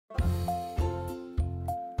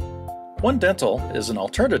1Dental is an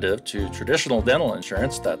alternative to traditional dental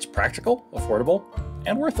insurance that's practical, affordable,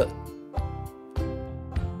 and worth it.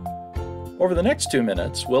 Over the next 2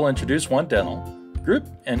 minutes, we'll introduce 1Dental, group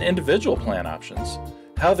and individual plan options,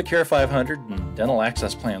 how the Care 500 and dental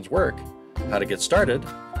access plans work, how to get started,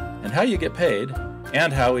 and how you get paid,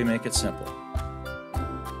 and how we make it simple.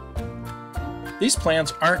 These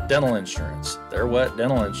plans aren't dental insurance. They're what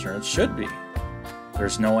dental insurance should be.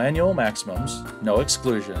 There's no annual maximums, no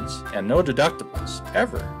exclusions, and no deductibles,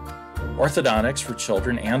 ever. Orthodontics for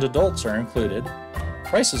children and adults are included.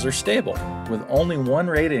 Prices are stable, with only one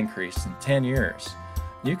rate increase in 10 years.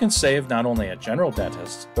 You can save not only at general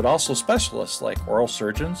dentists, but also specialists like oral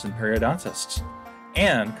surgeons and periodontists.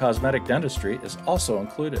 And cosmetic dentistry is also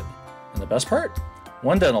included. And the best part?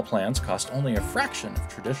 1Dental plans cost only a fraction of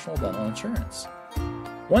traditional dental insurance.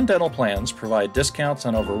 1Dental plans provide discounts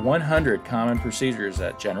on over 100 common procedures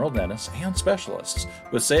at general dentists and specialists,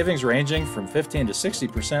 with savings ranging from 15 to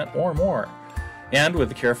 60% or more. And with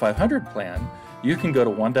the Care 500 plan, you can go to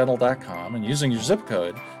 1dental.com and using your zip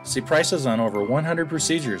code, see prices on over 100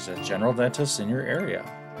 procedures at general dentists in your area.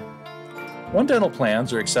 1Dental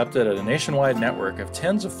plans are accepted at a nationwide network of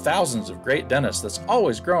tens of thousands of great dentists that's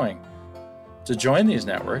always growing. To join these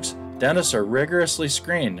networks, dentists are rigorously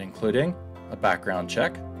screened, including a background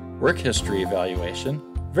check, work history evaluation,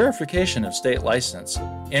 verification of state license,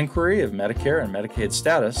 inquiry of Medicare and Medicaid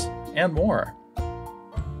status, and more.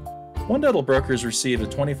 1Dental brokers receive a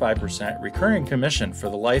 25% recurring commission for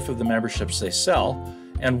the life of the memberships they sell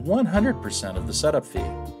and 100% of the setup fee.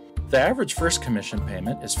 The average first commission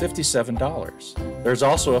payment is $57. There's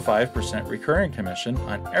also a 5% recurring commission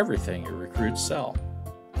on everything your recruits sell.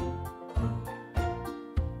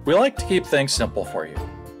 We like to keep things simple for you.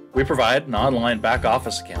 We provide an online back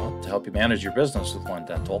office account to help you manage your business with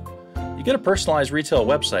 1Dental. You get a personalized retail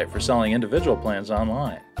website for selling individual plans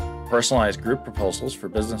online, personalized group proposals for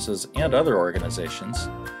businesses and other organizations,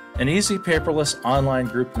 an easy paperless online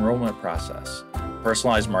group enrollment process,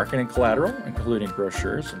 personalized marketing collateral including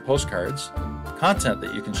brochures and postcards, content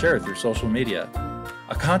that you can share through social media,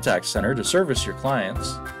 a contact center to service your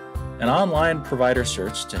clients, an online provider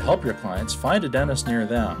search to help your clients find a dentist near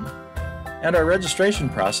them, and our registration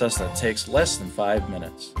process that takes less than 5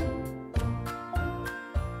 minutes.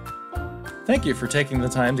 Thank you for taking the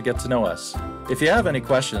time to get to know us. If you have any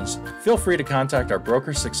questions, feel free to contact our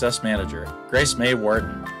Broker Success Manager, Grace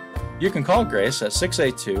May-Warden. You can call Grace at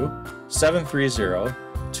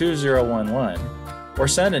 682-730-2011 or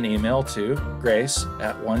send an email to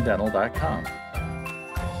grace@1dental.com.